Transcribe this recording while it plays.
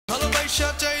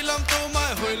হিসা চাইলাম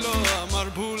তোমায় হইল আমার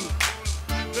ভুল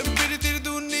প্রেম প্রীতির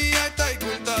দুনিয়ায় তাই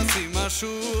গুনতাছি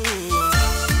মাসুল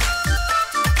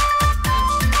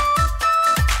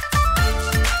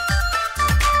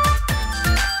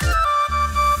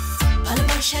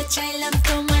ভালোবাসা চাইলাম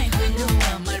তোমায় হইল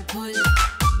আমার ভুল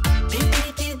প্রেম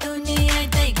প্রীতির দুনিয়ায়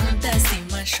তাই গুনতাছি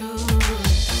মাসুল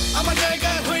আমার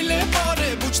জায়গায় হইলে পরে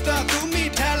বুঝতা তুমি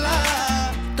ঠেলা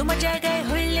তোমার জায়গায়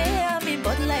হইলে আমি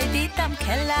বদলাই দিতাম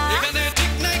খেলা এখানে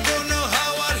ঠিক নাই কোনো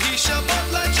হাওয়ার হিসাব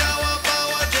বদলা যাওয়া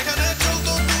পাওয়া যেখানে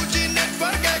চলতো 2G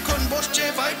নেটওয়ার্ক এখন বসছে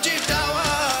 5G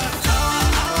টাওয়ার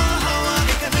হাওয়া হাওয়া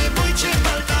এখানে বইছে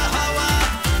পাল্টা হাওয়া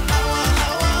হাওয়া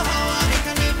হাওয়া হাওয়া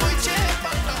এখানে বইছে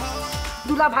পাল্টা হাওয়া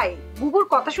দুলা ভাই বুবুর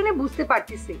কথা শুনে বুঝতে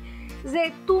পারতেছি যে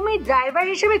তুমি ড্রাইভার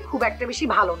হিসেবে খুব একটা বেশি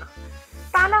ভালো না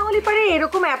তা না হলে পারে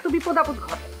এরকম এত বিপদ আপদ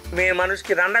ঘটে মেয়ে মানুষ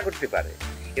কি রান্না করতে পারে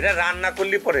এরা রান্না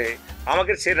করলে পরে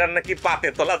আমাকে সে রান্না কি পাতে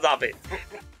তোলা যাবে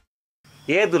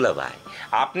এ দুলা ভাই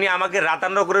আপনি আমাকে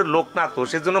রাতানগরের লোক না তো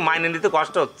সেজন্য মাইনে নিতে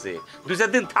কষ্ট হচ্ছে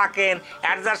 2-4 দিন থাকেন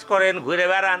অ্যাডজাস্ট করেন ঘুরে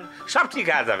বেড়ান সব ঠিক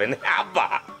হয়ে যাবেন আব্বা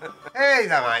এই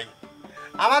জামাই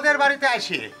আমাদের বাড়িতে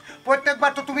আসি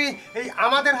প্রত্যেকবার তো তুমি এই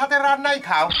আমাদের হাতের রান্নাই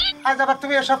খাও আজ আবার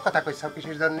তুমি এসব কথা কইছো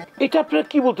কিসের জন্য এটা আপনারা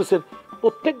কি বলতেছেন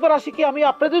প্রত্যেকবার আসি কি আমি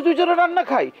আপনাদের দুইজনের রান্না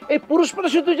খাই এই পুরুষ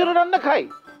মানুষের দুইজনের রান্না খাই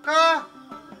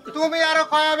তুমি আরো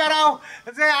কয়া বেড়াও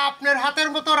যে আপনার হাতের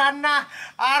মতো রান্না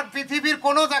আর পৃথিবীর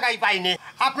কোনো জায়গায় পাইনি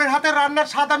আপনার হাতের রান্নার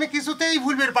স্বাদ আমি কিছুতেই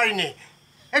ভুলবে পারিনি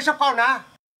এইসব কও না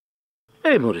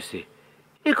এই মরেছি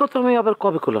এই কথা আমি আবার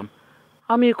কবে করলাম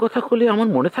আমি এই কথা কইলে আমার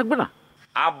মনে থাকবে না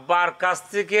আব্বার কাছ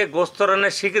থেকে গোস্ত রান্না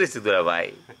শিখেছি দুলা ভাই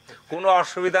কোনো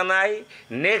অসুবিধা নাই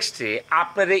নেক্সটে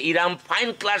আপনারে ইরাম ফাইন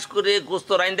ক্লাস করে গোস্ত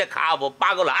রাইন্দে খাওয়াবো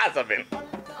পাগল হয়ে যাবেন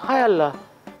হায় আল্লাহ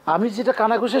আমি যেটা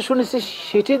কানাঘুষে শুনেছি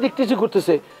সেটাই দেখতেছি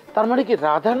করতেছে তার মানে কি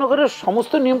রাধানগরের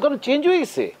সমস্ত নিয়মকানুন চেঞ্জ হয়ে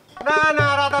গেছে না না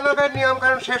রাধানগরের নিয়ম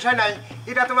কানুন শেষ হয় নাই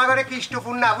এটা তোমার ঘরে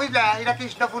কৃষ্ণপুর না বুঝলা এটা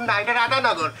কৃষ্ণপুর না এটা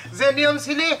রাধানগর যে নিয়ম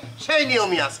ছিল সেই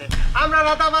নিয়মই আছে আমরা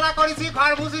রাধামারা করেছি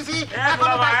ঘর বুঝেছি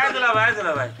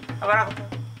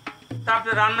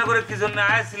আপনি রান্না করে কি জন্য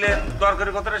আইছিলেন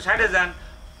দরকারি কথাটা সাইডে যান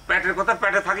পেটের কথা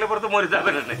পেটে থাকলে পরে তো মরে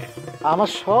যাবে না আমার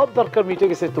সব দরকার মিটে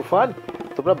গেছে তুফান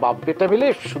তোমরা বাপ বেটা মিলে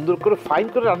সুন্দর করে ফাইন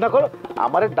করে রান্না করো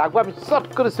আমারে ডাকবো আমি চট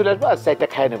করে চলে আসবো আর চাইটা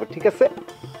খাই নেবো ঠিক আছে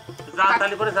যান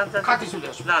তাহলে করে যান খাতি চলে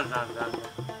আসবো যান যান যান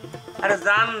আরে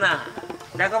যান না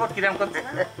দেখো আবার কিরাম করতে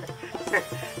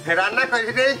রান্না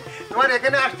করে দেই তোমার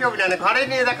এখানে আসতে হবে না ঘরে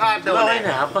নিয়ে যা খাওয়ার দেবো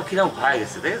না আপা কিরাম হয়ে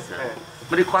গেছে দেখেছো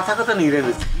মানে কথা কথা নিয়ে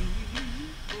গেছে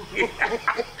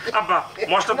আব্বা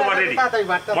মশলা তোমার রেডি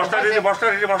মশলা রেডি মশলা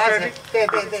রেডি মশলা রেডি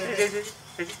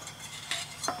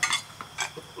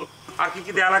আর কি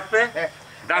কি দেওয়া লাগবে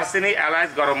দারচিনি এলাচ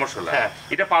গরম মশলা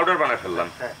এটা পাউডার বানায় ফেললাম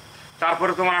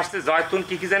তারপরে তোমার আসছে জয়তুন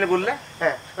কি কি জানি বললে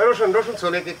রসুন রসুন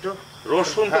চলে একটু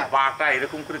রসুন তো বাটা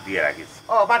এরকম করে দিয়ে রাখিস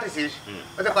ও বাটিছিস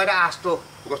ওই যে কয়টা আস্ত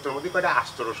গোস্তের মধ্যে কয়টা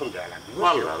আস্ত রসুন দেওয়া লাগবে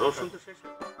বললা রসুন তো শেষ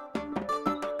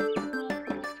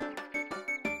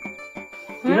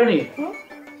বিরিয়ানি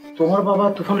তোমার বাবা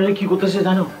তুফানের কি করতেছে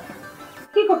জানো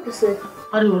কি করতেছে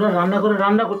আরে ওরা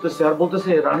রান্না করতেছে আর বলতেছে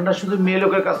রান্না শুধু মেয়ে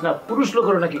লোকের কাজ না পুরুষ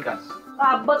লোকেরও নাকি কাজ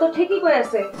আব্বা তো ঠিকই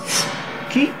কইছে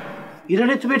কি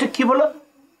ইরানি তুমি এটা কি বলো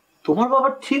তোমার বাবা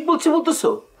ঠিক বলতেছো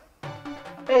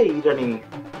এই ইরানি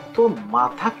তোর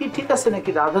মাথা কি ঠিক আছে নাকি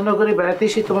রাধানগরে বেড়াতে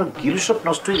এসে তোমার গিল সব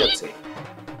নষ্ট হয়ে যাচ্ছে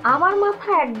আমার মাথা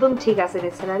একদম ঠিক আছে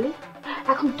রেসার আলী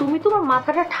এখন তুমি তোমার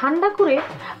মাথাটা ঠান্ডা করে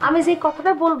আমি যে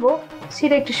কথাটা বলবো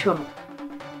সেটা একটু শোনো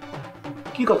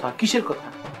কি কথা কিসের কথা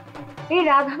এই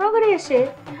রাধানগরে এসে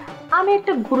আমি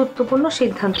একটা গুরুত্বপূর্ণ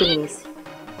সিদ্ধান্ত নিয়েছি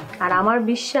আর আমার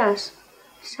বিশ্বাস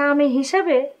স্বামী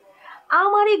হিসাবে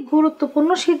আমার এই গুরুত্বপূর্ণ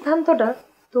সিদ্ধান্তটা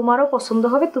তোমারও পছন্দ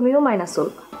হবে তুমিও মাইনা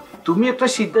চলবা তুমি একটা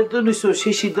সিদ্ধান্ত নিছো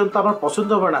সেই সিদ্ধান্ত আমার পছন্দ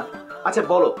হবে না আচ্ছা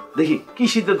বলো দেখি কি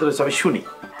সিদ্ধান্ত নিছো আমি শুনি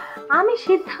আমি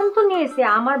সিদ্ধান্ত নিয়েছি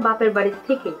আমার বাপের বাড়ি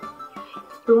থেকে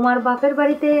তোমার বাপের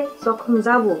বাড়িতে যখন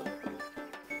যাব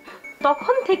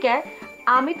তখন থেকে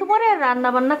আমি তোমারে রান্না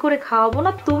বান্না করে খাওয়াবো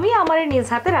না তুমি আমারে নিজ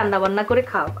হাতে রান্না বান্না করে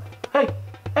খাওয়াবা এই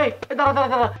এই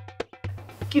দাঁড়া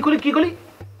কি করি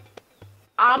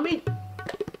আমি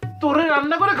তোরে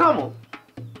রান্না করে খাওয়াবো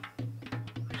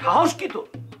সাহস কি তো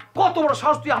কত বড়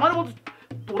সাহস তুই আমার মতো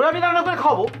তোরে আমি রান্না করে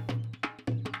খাওয়াবো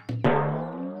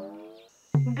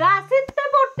গাছিতে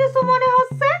পড়তেছো মনে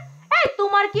হচ্ছে এই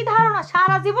তোমার কি ধারণা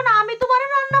সারা জীবন আমি তোমারে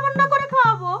রান্না বান্না করে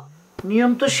খাওয়াবো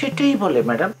নিয়ম তো সেটাই বলে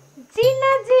ম্যাডাম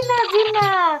জিনা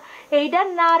এইটা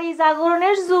নারী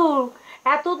জাগরণের যুগ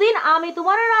এতদিন আমি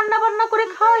তোমারে রান্না বান্না করে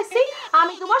খাওয়াইছি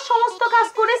আমি তোমার সমস্ত কাজ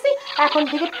করেছি এখন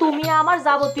থেকে তুমি আমার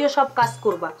যাবতীয় সব কাজ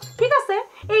করবা ঠিক আছে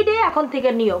এইটাই এখন থেকে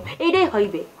নিয়ম এইটাই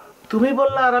হইবে তুমি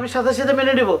বললা আর আমি সাথে সাথে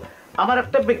মেনে নেব আমার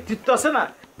একটা ব্যক্তিত্ব আছে না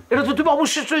এটা তো তুমি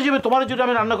অবশ্যই হয়ে যাবে তোমার জন্য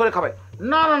আমি রান্না করে খাবাই।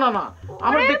 না না না না,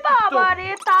 আমার বাবা রে,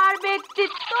 তার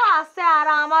ব্যক্তিত্ব আছে আর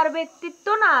আমার ব্যক্তিত্ব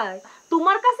নাই।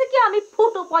 তোমার কাছে কি আমি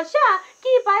ফুটো পয়সা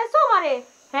কি পাইছো আমারে?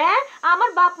 হ্যাঁ, আমার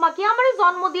বাপ মা কি আমারে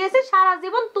জন্ম দিয়েছে সারা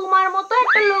জীবন তোমার মতো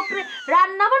একটা লোকরে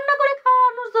রান্না বান্না করে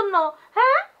খাওয়ানোর জন্য?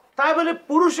 হ্যাঁ, তাই বলে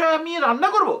পুরুষ হয়ে আমি রান্না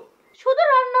করব? শুধু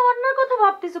রান্না বান্নার কথা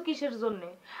ভাবতেছো কিসের জন্য?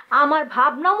 আমার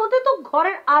ভাবনা মতে তো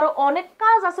ঘরের আরো অনেক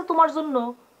কাজ আছে তোমার জন্য।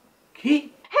 কি?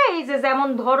 হ্যাঁ, এই যে যেমন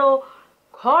ধরো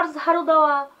ঘর ঝাড়ু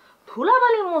দেওয়া,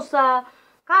 ধুলাবালি মোছা,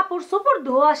 কাপড় চোপড়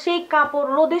ধোয়া, সেই কাপড়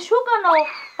রোদে শুকানো,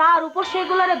 তার উপর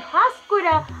সেগুলারে ভাঁজ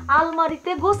কইরা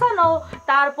আলমারিতে গোছানো,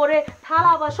 তারপরে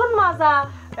থালা বাসন মাজা,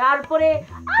 তারপরে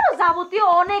আরো যাবতীয়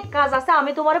অনেক কাজ আছে।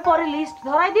 আমি তোমার পরে লিস্ট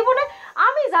ধরাই দিব না।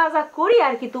 আমি যা যা করি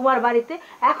আর কি তোমার বাড়িতে,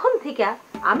 এখন থেকে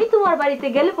আমি তোমার বাড়িতে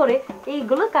গেলে পরে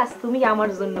এইগুলো কাজ তুমি আমার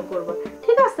জন্য করবে,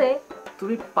 ঠিক আছে?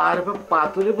 তুমি পারবে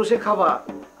পাতুলে বসে খাবা?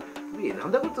 তুমি এই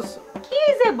ধান্দা করতেছো? কি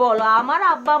যে বলো, আমার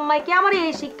আব্বা আম্মা কি আমার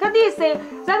এই শিক্ষা দিয়েছে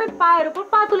যে আমি পায়ের উপর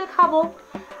পা তুলে খাবো?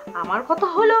 আমার কথা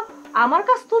হলো আমার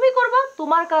কাজ তুমি করবা,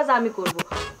 তোমার কাজ আমি করব,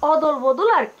 অদল বদল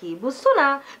আর কি, বুঝছো না?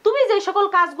 তুমি যে সকল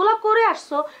কাজগুলো করে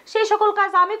আসছো সেই সকল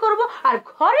কাজ আমি করব, আর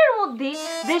ঘরের মধ্যে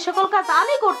যে সকল কাজ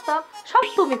আমি করতাম সব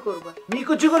তুমি করবে।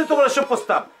 নিকুচি করে তোমার সব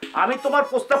প্রস্তাব, আমি তোমার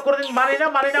প্রস্তাব কোনোদিন মানি না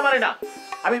মানি না মানি না।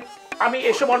 আমি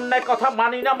এসব অন্যায় কথা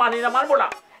মানি না মানবো না।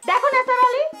 দেখো নেসার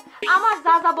আলী, আমার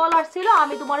যা যা বলার ছিল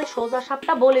আমি তোমার সোজা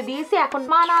সাপটা বলে দিয়েছি। এখন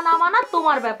মানা না মানা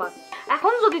তোমার ব্যাপার।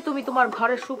 এখন যদি তুমি তোমার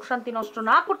ঘরের সুখ শান্তি নষ্ট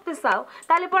না করতে চাও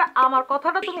তাহলে পরে আমার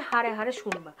কথাটা তুমি হারে হারে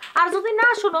শুনবা, আর যদি না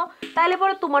শুনো তাহলে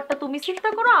পরে তোমারটা তুমি চিন্তা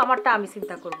করো, আমারটা আমি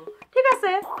চিন্তা করব, ঠিক আছে?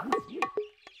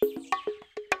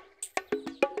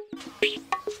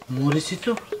 মরেছি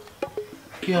তো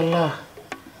কি আল্লাহ,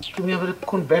 তুমি আবার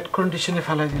কোন ব্যাড কন্ডিশনে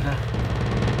ফেলাই দিলা।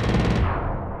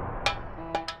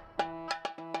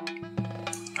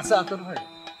 আচ্ছা আতর ভাই,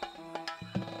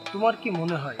 তোমার কি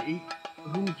মনে হয় এই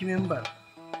রুম কি মেম্বার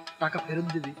টাকা ফেরত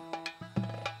দেবে?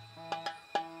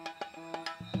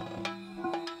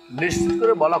 নিশ্চিত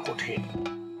করে বলা কঠিন,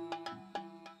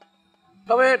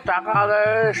 তবে টাকা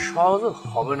আদায় সহজ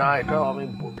হবে না এটাও আমি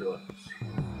বলতে পারছি।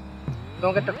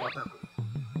 তোমাকে একটা কথা বলি,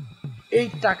 এই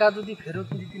টাকা যদি ফেরত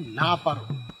দিতে না পারো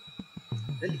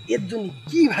তাহলে এর জন্য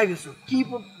কি ভাবেছো, কি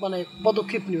মানে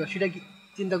পদক্ষেপ নিবা সেটা কি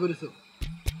চিন্তা করেছো?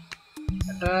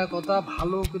 একটা কথা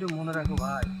ভালো করে মনে রাখো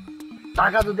ভাই,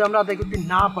 টাকা যদি আমরা আদায় করতে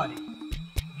না পারি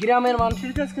গ্রামের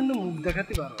মানুষের কাছে কিন্তু মুখ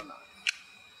দেখাতে পারবো না।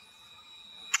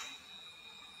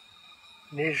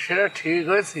 সেটা ঠিক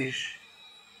হয়েছিস,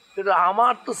 কিন্তু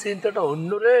আমার তো চিন্তাটা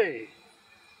অন্য রে।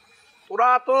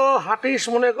 তোরা তো হাঁটিস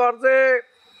মনে কর যে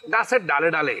গাছের ডালে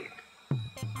ডালে,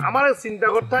 আমার চিন্তা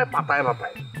করতে হয় পাতায়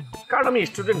পাতায়, কারণ আমি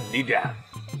স্টুডেন্ট লিডার।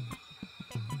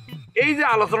 এই যে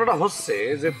আলোচনাটা হচ্ছে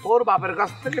যে তোর বাপের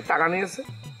কাছ থেকে টাকা নিয়েছে,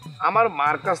 আমার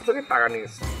মার কাছ থেকে টাকা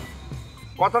নিয়েছে,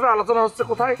 কথাটা আলোচনা হচ্ছে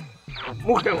কোথায়?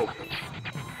 মুখে মুখে।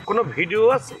 কোনো ভিডিও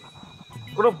আছে,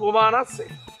 কোনো প্রমাণ আছে?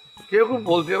 কেউ কেউ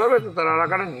বলতে পারবে তো তারা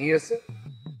টাকাটা নিয়েছে?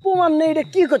 প্রমাণ নেই, এটা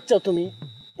কি করছো তুমি?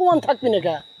 প্রমাণ থাকবি না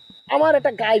কা? আমার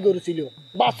একটা গাই গরু ছিল,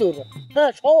 বাছুর,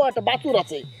 হ্যাঁ সহ একটা বাছুর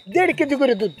আছে, 1.5 কেজি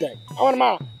করে দুধ দেয়। আমার মা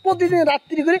প্রতিদিন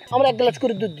রাত্রি করে আমার 1 গ্লাস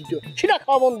করে দুধ দিত, সেটা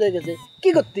খাওয়া বন্ধ হয়ে গেছে। কি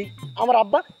করতি? আমার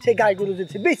আব্বা সেই গাই গরু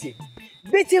দিচ্ছে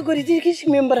বেঁচে করে কি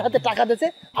মেম্বারের হাতে টাকা দিয়েছে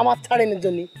আমার ছাড়ানোর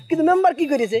জন্য, কিন্তু মেম্বার কি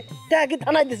করেছে? টাকা কি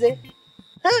থানায় দিয়েছে?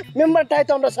 হ্যাঁ, মেম্বার টাই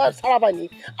তো আমরা ছাড়া পাইনি,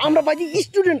 আমরা পাইছি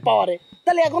স্টুডেন্ট পাওয়ারে।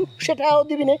 তাহলে এখন সেটাও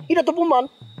দিবি না, এটা তো প্রমাণ।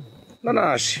 না না,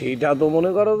 সেইটা তো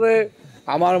মনে করো যে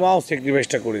আমার মাও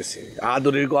স্যাক্রিফাইসটা করেছে,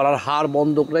 আদরের গলার হার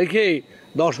বন্ধক রেখে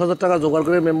 10,000 টাকা জোগাড়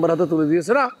করে মেম্বার হাতে তুলে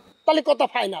দিয়েছে না। তাহলে কথা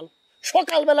ফাইনাল,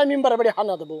 সকালবেলা মেম্বারের বাড়ি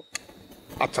হানা দেবো।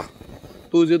 আচ্ছা,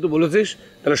 তুই যেহেতু বলেছিস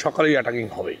তাহলে সকালেই অ্যাটাকিং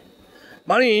হবে।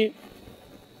 মানে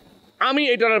আমি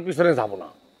এটার পিছনে যাব না,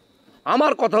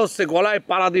 আমার কথা হচ্ছে গলায়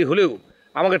পাড়া দিয়ে হলেও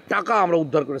আমাকে টাকা আমরা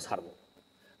উদ্ধার করে ছাড়ব।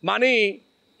 মানে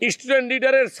স্টুডেন্ট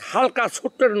লিডারের হালকা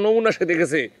ছোট্ট নমুনা সে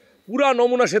দেখেছে, পুরা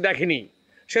নমুনা সে দেখেনি।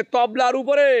 সে তবলার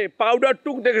উপরে পাউডার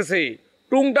টুক দেখেছে,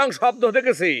 টুংটাং শব্দ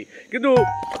দেখেছে, কিন্তু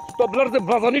তবলার যে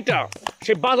বাজানিটা,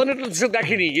 সে বাজানিটা সে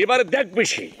দেখেনি। এবারে দেখবে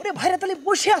সে। ভাইরা তাহলে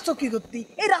বসে আছো কি করতে?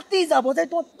 এই রাতেই যাবো, যাই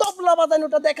তোমার তবলা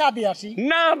বাজানোটা দেখা দিয়ে আসি।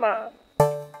 না না,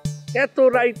 এত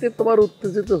রাইতে তোমার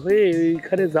উত্তেজিত হয়ে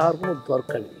এইখানে যাওয়ার কোনো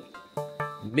দরকার নেই।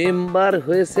 মেম্বার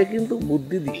হয়েছে কিন্তু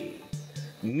বুদ্ধি দিয়ে,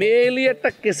 মেয়েলি একটা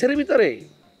কেসের ভিতরে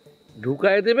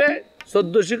ঢুকায় দেবে,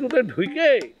 14 শিকুতে ঢুকে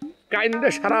কাইন্ডে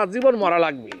সারা জীবন মরা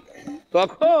লাগবে,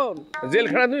 তখন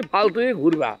জেলখানা তুমি ফালতু হয়ে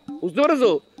ঘুরবা, বুঝতে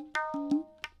পেরেছো?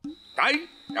 তাই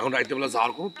এখন রাইতে বেলা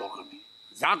যাওয়ার কোনো দরকার নেই,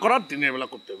 যা করার দিনের বেলা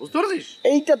করতে হবে, বুঝতে পেরেছিস?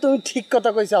 এইটা তুমি ঠিক কথা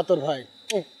কইছো আতর ভাই।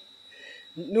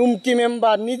 নুমকি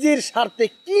মেম্বার নিজের স্বার্থে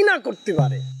কি না করতে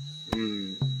পারে।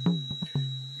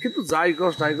 কিন্তু যাই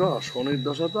কস নাই কস, শনির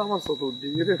দশা তো আমার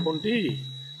চতুর্দিকে রে ফোনটি,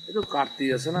 এটা কাটতে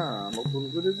আছে না, নতুন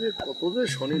করে যে কত যে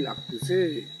শনি লাগতেছে।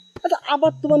 আচ্ছা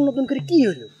আবার তোমার নতুন করে কি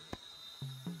হলো?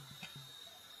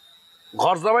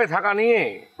 ঘর জামাই থাকা নিয়ে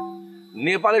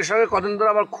নেপালের সঙ্গে কদিন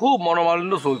ধরে আমার খুব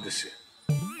মনোমালিন্য চলতেছে।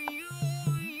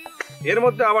 এর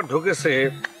মধ্যে আবার ঢুকেছে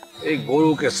এই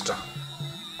গরু কেসটা,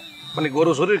 মানে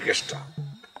গরু চুরির কেসটা।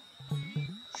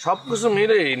 সবকিছু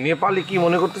মিলে নেপালি কি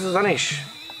মনে করতেছে জানিস?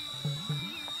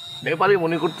 নেপালি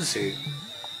মনে করতেছে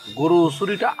গরু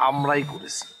চুরিটা আমরাই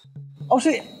করেছি।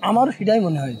 অবশ্যই আমারও সেটাই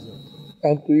মনে হয়েছে।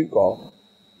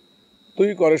 তুই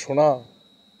করে শোনা,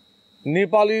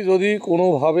 নেপালি যদি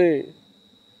কোনোভাবে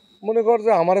মনে কর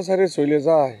যে আমার সাথে চলে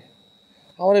যায়,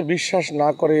 আমার বিশ্বাস না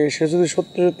করে, সে যদি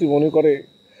সত্যি সত্যি মনে করে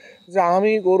যে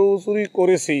আমি গরু চুরি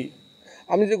করেছি,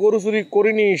 আমি যে গরু চুরি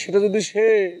করিনি সেটা যদি সে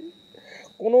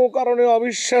কোনো কারণে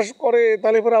অবিশ্বাস করে,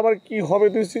 তাহলে পরে আবার কি হবে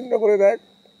তুই চিন্তা করে দেখ।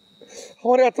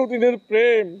 আমার এতদিনের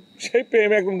প্রেম, সেই প্রেম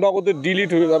একদম নগদে ডিলিট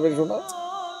হয়ে যাবে শোনা।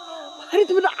 আরে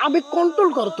তুমি তো আবেগ কন্ট্রোল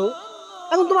করো তো,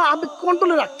 এখন তোমার আবেগ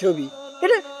কন্ট্রোলে রাখতে হবে।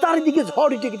 এটা চারিদিকে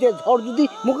ঝড় উঠে গেছে, ঝড় যদি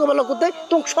মোকাবেলা করতে হয়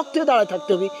তোমাকে শক্ত হয়ে দাঁড়ায় থাকতে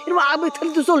হবে। এরকম আবেগ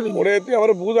থাকলে তো চলবে। ওরে তুই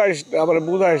আমার বুঝাইস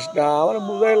না, আমার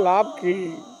বুঝাই লাভ কি?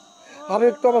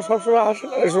 আবেগ তো আমার সবসময় আসে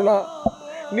না রে শোনা।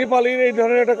 নেপালির এই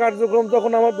ধরনের একটা কার্যক্রম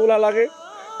তখন আমার দোলা লাগে,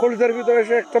 কলিতার ভিতরে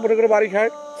এসে একটা মনে করে বাড়ি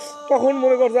খায়, তখন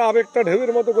মনে করছে আবেগটা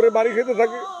ঢেউয়ের মতো করে বাড়ি খেতে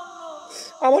থাকে।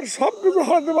 আমার সব কিছু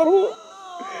হারাতে পারবো,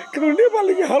 কিন্তু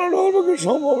নেপালিকে হারানো আমার পক্ষে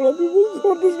সম্ভব না। তুই বুঝতে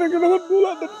পারতিস না কেন আমার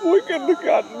দোলাটা বই কেন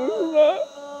কাটলো না?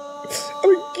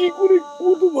 আমি কি করে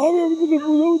কত ভাবে আমি তোদের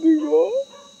বুঝাবো? দিব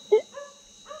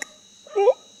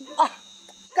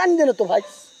কান্দে না তো ভাই,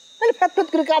 মানে ফ্যাট ফ্যাট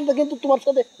করে কান্দে, কিন্তু তোমার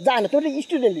সাথে যায় না। তুমি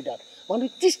স্টুডেন্ট লিডার, মানে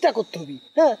চেষ্টা করতে হবে।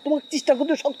 হ্যাঁ, তোমাকে চেষ্টা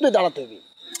করতে শক্ত হয়ে দাঁড়াতে হবে।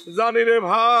 জানি রে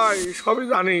ভাই, সবই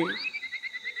জানি।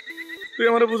 তুই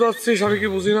আমার বুঝাচ্ছিস, আমি কি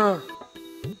বুঝি না?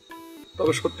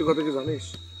 তবে সত্যি কথা কি জানিস,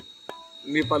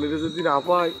 নেপালিরা যদি না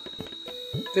পাই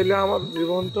তাহলে আমার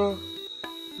জীবনটা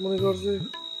মনে করছে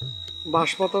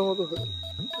বাঁশপাতার মতো হয়।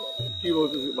 কি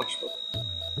বলতেছি? বাঁশপাতা,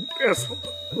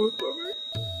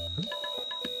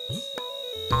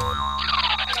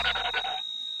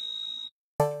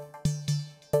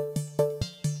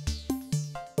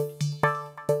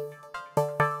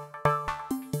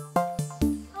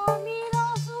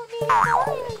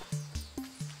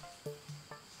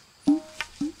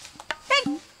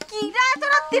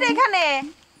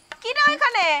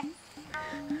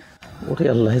 ওরে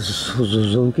আল্লাহ,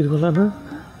 জঙ্কির গলা না?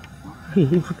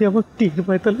 এই প্রতি আমার টের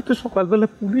পায়, তাহলে তো সকালবেলা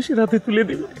পুলিশের হাতে তুলে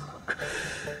দিল।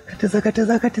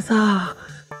 কাটে যা।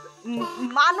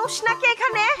 মানুষ নাকি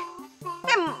এখানে?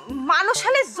 মানুষ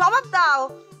হলে জবাব দাও,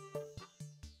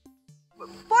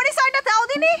 পরিচয়টা দাও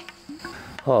দিনি।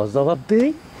 জবাব দেই।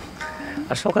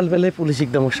 আর সকালবেলায় পুলিশ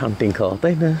একদম শান্তিং খাওয়া,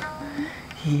 তাই না?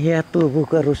 এত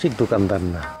বোকা রসিক দোকানদার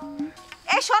না।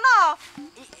 এই শোনো,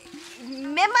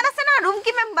 মেম্বার আছে না,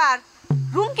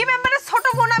 রুমকি মেম্বারের ছোট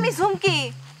বোন আমি ঝুমকি।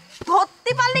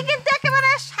 ধরতে পারলে কিন্তু একেবারে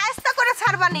শায়েস্তা করে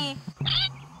ছাড়বানি।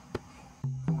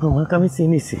 আমাকে আমি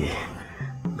চিনিছি,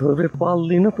 ধরে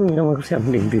পারলি না তুমি আমাকে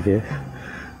সামনে দিবে।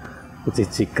 উচিত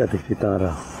শিক্ষা দেখি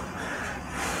তারা,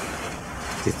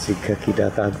 উচিত শিক্ষা কি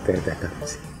ডাক দেয়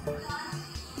দেখাচ্ছে।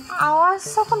 আওয়াজ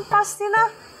যখন পাচ্ছি না,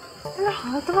 তাহলে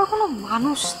হয়তো বা কোনো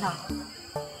মানুষ না,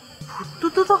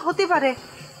 ভূত তো হতে পারে।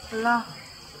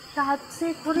 রাত যে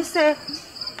করেছে,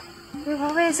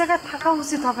 এভাবে এই জায়গায় থাকা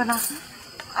উচিত হবে না।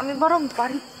 আমি বরং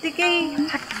বাড়ির দিকেই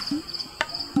হাঁটি।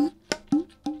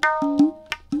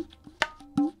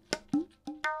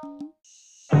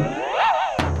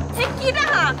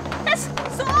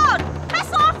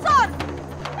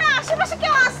 আশেপাশে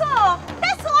কেউ আসো?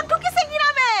 চোর ঢুকেছে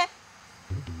গ্রামে।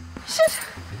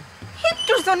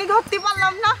 একটুর জন্য ধরতে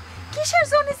পারলাম না। কিসের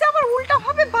জন্য যে আবার উল্টা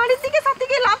ভাবে বাড়ির দিকে যেতে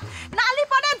গেলাম, নালি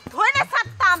পরে ধরে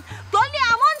ছাড়তাম, দলে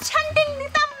এমন শান্ডিং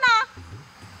নিতাম না।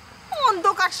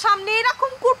 অন্ধকার সামনে,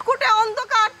 এরকম কুটকুটে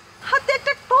অন্ধকার, হাতে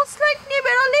একটা টর্চ লাইট নিয়ে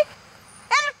বেরোলি।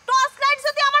 এর টর্চ লাইট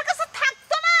যদি আমার কাছে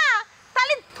থাকতো না,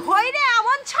 তাহলে ধরে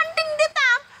এমন শান্ডিং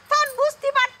দিতাম, তখন বুঝতে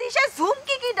পারতি সে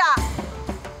ঝুমকি কিডা।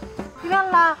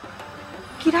 আল্লাহ,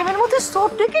 গ্রামের মধ্যে চোর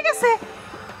ঢুকে গেছে।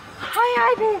 হায়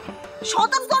হায় রে,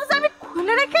 সদর দরজা আমি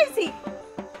খুলে রেখেছি।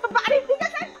 বাড়ির দিকে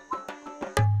যাই।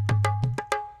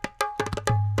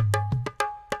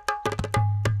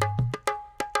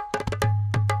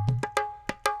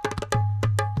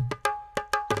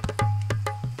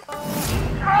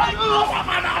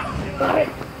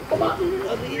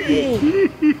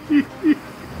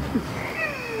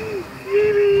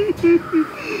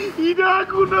 ইরা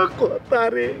কোনো কথা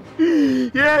রে?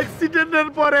 অ্যাক্সিডেন্টের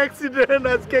পর অ্যাক্সিডেন্ট,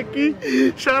 আজকে কি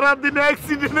সারাদিন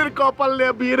অ্যাক্সিডেন্টের কপাল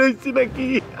নিয়ে বের হয়েছি নাকি?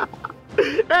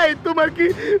 এই তোমার কি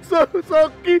চোখ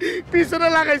কি পিছনে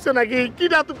লাগাইছো নাকি কি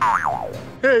না তুমি?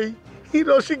 এই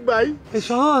রসিক ভাই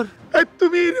শহর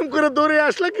তুমি এরকম করে দৌড়ে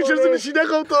আসলে কিসের জন্য সেটা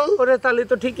কও তো। ওরে তাহলে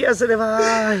তো ঠিকই আছে রে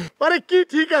ভাই। আরে কি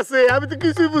ঠিক আছে, আমি তো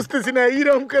কিছুই বুঝতেছি না।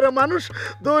 এরকম করে মানুষ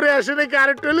দৌড়ে আসে নাকি?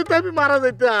 আরেকটা হলে তো আমি মারা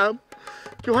যাইতাম।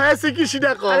 কি হয়েছে কি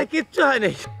সেটা কও। আরে কিচ্ছু হয়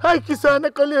নাই। হ্যাঁ কিছু হয় না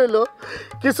কলি হইলো।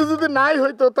 কিছু যদি নাই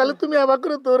হইতো তাহলে তুমি আবার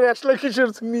করে দৌড়ে আসলে কিসের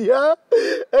জন্য?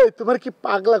 এই তোমার কি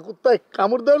পাগলা কুত্তায়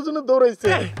কামড় দেওয়ার জন্য দৌড়াইছে?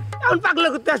 এখন পাগলা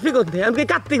করতে আসবি কোথায়? আমি কি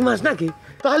কার্তিক মাস নাকি?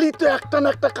 তাহলে তো একটা না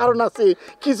একটা কারণ আছে।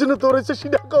 কি জন্য দৌড়াইছে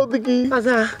সেটা কও দেখি।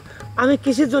 আচ্ছা আমি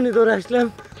কিসের জন্য দৌড়ে আসলাম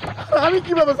আমি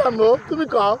কিভাবে জানবো? তুমি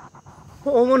কও।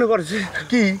 ও মনে পড়ছে।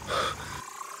 কি?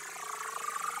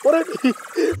 ওরে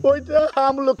ওইটা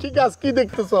আমলকি গাছ কি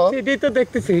দেখতেছ? সেটাই তো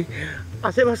দেখতেছি।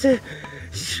 আশেপাশে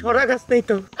সরা গাছ নেই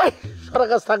তো। সরা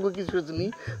গাছ থাকবে কিছু জন্য?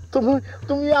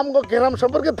 তুমি আমগো গ্রাম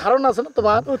সম্পর্কে ধারণা আছে না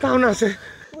তোমার? ও ধারণা আছে।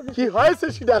 কি হয়েছে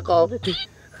সেটা কও।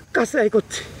 কাছে আই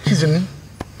করছি। কি জন্য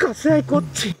কাছে আই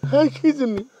করছি? হ্যাঁ কি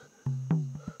জন্য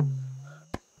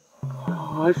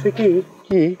হয়েছে কি?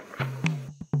 কি?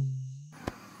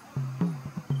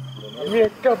 আমি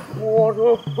একটা বড়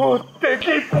ভূত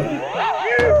দেখেছি।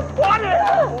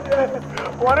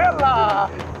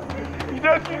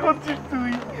 এটা কি করছিস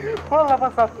তুই? বললা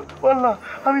বাসা বললা।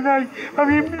 আমি নাই,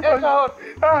 আমি এমনি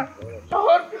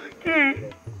শহর কি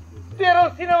তেরো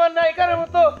সিনেমার নায়িকার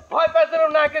মতো ভয় পায় তেরো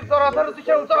নায়কের জড়া ধরে তুই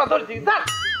সেরকম জড়া ধরছিস।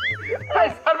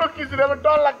 সার্ব কিছু না, আমার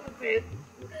ডর লাগতেছে।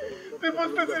 তুই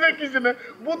বুঝতেছিস না কিছু না।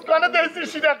 ভূত কানে দেখছিস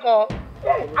সেটা ক।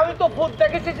 আমি তো ভূত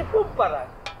দেখেছি যে খুব পাড়ায়।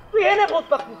 তুই এনে ভূত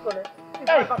পাচ্ছিস করে।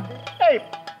 এই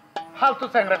ফালতু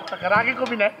চ্যাংরা কথা আগে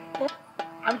কবি না।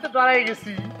 আমি তো ডরাই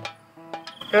গেছি।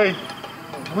 এই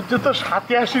ভূত যে তোর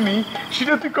সাথে আসেনি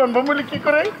সেটা তুই কনফার্ম হলি কি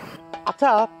করে? আচ্ছা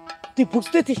তুই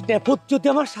বুঝতেছিস না, ভূত যদি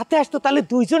আমার সাথে আসতো তাহলে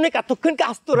দুইজনে এতক্ষণকে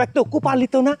আসতো রাখতো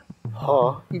কুপালিত না? হ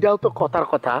এটাও তো কথার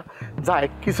কথা। যাই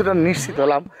কিছুটা নিশ্চিত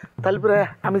হলাম। তাহলে পরে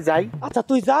আমি যাই। আচ্ছা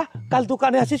তুই যা, কাল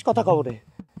দোকানে আসিস কথা খবরে।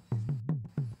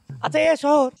 আচ্ছা এ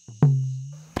শহর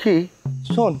কি?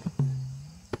 শোন,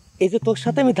 এই যে তোর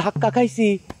সাথে আমি ধাক্কা খাইছি,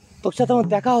 তোর সাথে আমার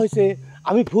দেখা হয়েছে,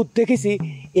 আমি ভূত দেখেছি,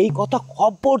 এই কথা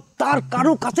খবরদার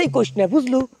কারো কাছেই কইস না,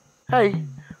 বুঝলু? এই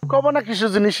কব না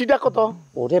কিসের জন্য সেটা কত?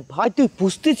 ওরে ভাই তুই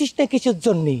বুঝতেছিস না কিসের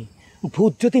জন্য?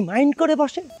 ভূত যদি মাইন্ড করে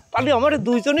বসে তাহলে আমার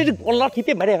দুইজনের গলা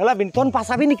টিপে মেরে ফেলাবি, তখন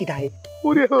বাঁচাবি নাকি তাই?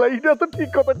 ওরে আল্লাহ, এটা তো ঠিক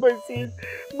কথা কইছিস।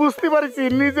 বুঝতে পারছি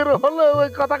নিজের হলে ওই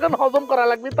কথাখান হজম করা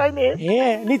লাগবে, তাই না?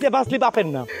 হ্যাঁ, নিজে বাঁচলি বাপের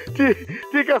নাম।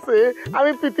 ঠিক আছে,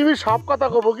 আমি পৃথিবীর সব কথা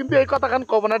কব কিন্তু এই কথাখান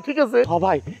কব না, ঠিক আছে? হ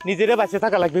ভাই, নিজেরে বাঁচে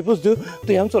থাকা লাগবে, বুঝলু?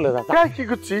 তুই আমি চলে যা। কি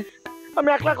করছিস? আমি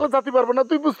একলা করে যেতে পারবো না,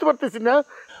 তুই বুঝতে পারতেছিস না?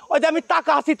 ওই যে আমি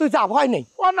টাকা আছি, তুই যা, ভয় নেই।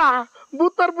 ও না,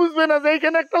 ভূত আর বুঝবে না যে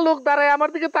এইখানে একটা লোক দাঁড়ায় আমার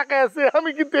দিকে তাকায় আছে। আমি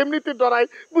কিন্তু এমনিতে ডরাই,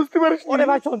 বুঝতে পারিস? ওরে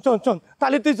ভাই শোন শোন শোন,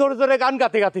 তাহলে তুই জোরে জোরে গান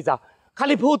গাতে গাতে যা।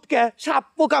 খালি ভূতকে সাপ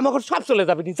পোকা মাকড় সব চলে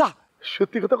যাবি, যা।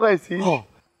 সত্যি কথা কয়েছি।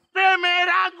 প্রেমের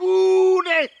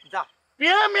আগুনে যা,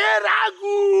 প্রেমের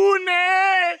আগুনে,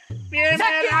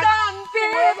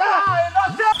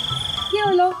 কি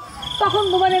হলো? তখন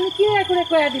তোমার আমি কি করে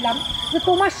কয়া দিলাম যে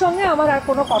তোমার সঙ্গে আমার আর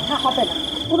কোনো কথা হবে না,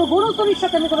 কোনো গরুচুরির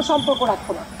সাথে আমি কোনো সম্পর্ক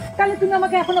রাখবো না। তাহলে তুমি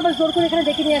আমাকে এখন আবার জোর করে এখানে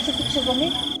ডেকে নিয়ে আসো কিসের জন্য?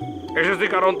 এসেছি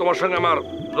কারণ তোমার সঙ্গে আমার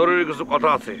জরুরি কিছু কথা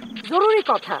আছে। জরুরি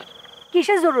কথা?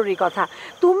 কিসের জরুরি কথা?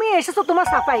 তুমি এসেছো তোমার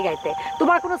সাফাই গাইতে,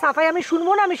 তোমার কোনো সাফাই আমি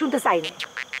শুনবো না, আমি শুনতে চাই না।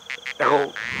 দেখো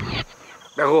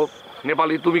দেখো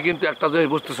নেপালি, তুমি কিন্তু একটা জিনিস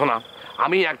বুঝতেছো না।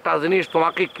 আমি একটা জিনিস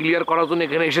তোমাকে ক্লিয়ার করার জন্য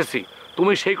এখানে এসেছি,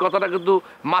 তুমি সেই কথাটা কিন্তু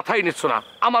মাথায় নিচ্ছ না,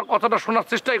 আমার কথাটা শোনার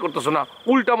চেষ্টাই করতেছো না,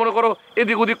 উল্টা মনে করো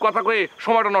এদিক ওদিক কথা কয়ে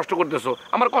সময়টা নষ্ট করতেছো।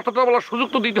 আমার কথাটা বলার সুযোগ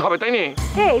তো দিতে হবে, তাই না?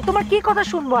 এই তোমার কি কথা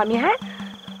শুনবো আমি? হ্যাঁ,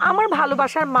 আমার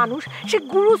ভালোবাসার মানুষ সে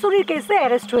গুরু চুরির কেসে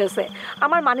অ্যারেস্ট হয়েছে,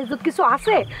 আমার মানিজ্জত কিছু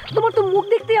আছে? তোমার তো মুখ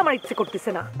দেখতেই আমার ইচ্ছে করতেছে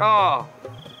না।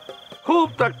 খুব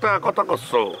তো একটা কথা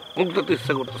করছো, মুখ দেখতে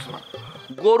ইচ্ছে করতেছে না।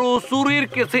 গরু চুরির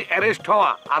কেসে অ্যারেস্ট হওয়া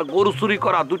আর গরু চুরি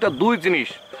করা দুই জিনিস।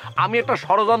 আমি একটা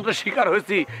ষড়যন্ত্রের শিকার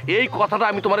হয়েছি, এই কথাটা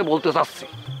আমি তোমারে বলতে চাচ্ছি।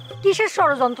 কিসের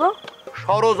ষড়যন্ত্র?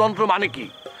 ষড়যন্ত্র মানে কি?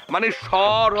 মানে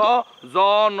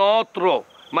ষড়যন্ত্র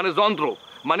মানে যন্ত্র,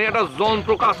 মানে একটা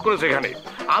যন্ত্র কাজ করেছে এখানে।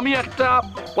 আমি একটা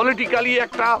পলিটিক্যালি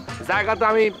একটা জায়গাতে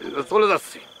আমি চলে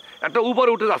যাচ্ছি, একটা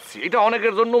উপরে উঠে যাচ্ছি। এটা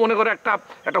অনেকের জন্য মনে করে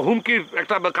একটা হুমকির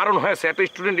একটা কারণ হয়েছে। একটা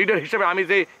স্টুডেন্ট লিডার হিসেবে আমি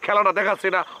যে খেলাটা দেখাচ্ছি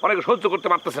এটা অনেকে সহ্য করতে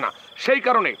পারতেছে না, সেই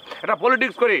কারণে একটা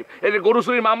পলিটিক্স করে এই যে গরু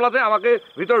চুরির মামলাতে আমাকে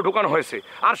ভিতরে ঢোকানো হয়েছে।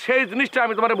 আর সেই জিনিসটা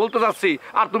আমি তোমার বলতে চাচ্ছি,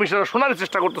 আর তুমি সেটা শোনার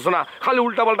চেষ্টা করতেছো না, খালি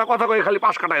উল্টাপাল্টা কথা কয়ে খালি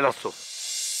পাশ কাটায় যাচ্ছ।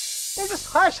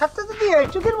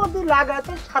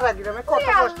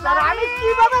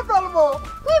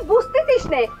 তুই বুঝতেছিস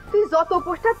না, তুই যত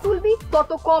পোস্টার তুলবি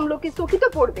তত কম লোকে চকিত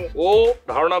পড়বে। ও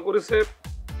ধারণা করেছে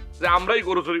যে আমরাই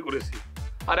গরু চুরি করেছি,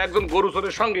 আর একজন গরু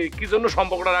চোরের সঙ্গে কি জন্য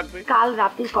সম্পর্কটা রাখবে? কাল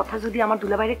রাতের কথা যদি আমার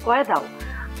দুলাভাইরে কয়ে দাও,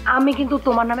 আমি কিন্তু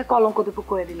তোমার নামে কলঙ্ক দেব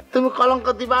করে দিলাম। তুমি কলঙ্ক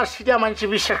দিবা আর সেটা মানুষ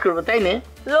বিশ্বাস করবে, তাই না?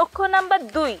 লক্ষ্য নাম্বার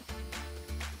 2,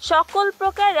 সকল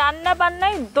প্রকার রান্না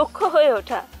বান্নায় দক্ষ হয়ে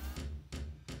ওঠা।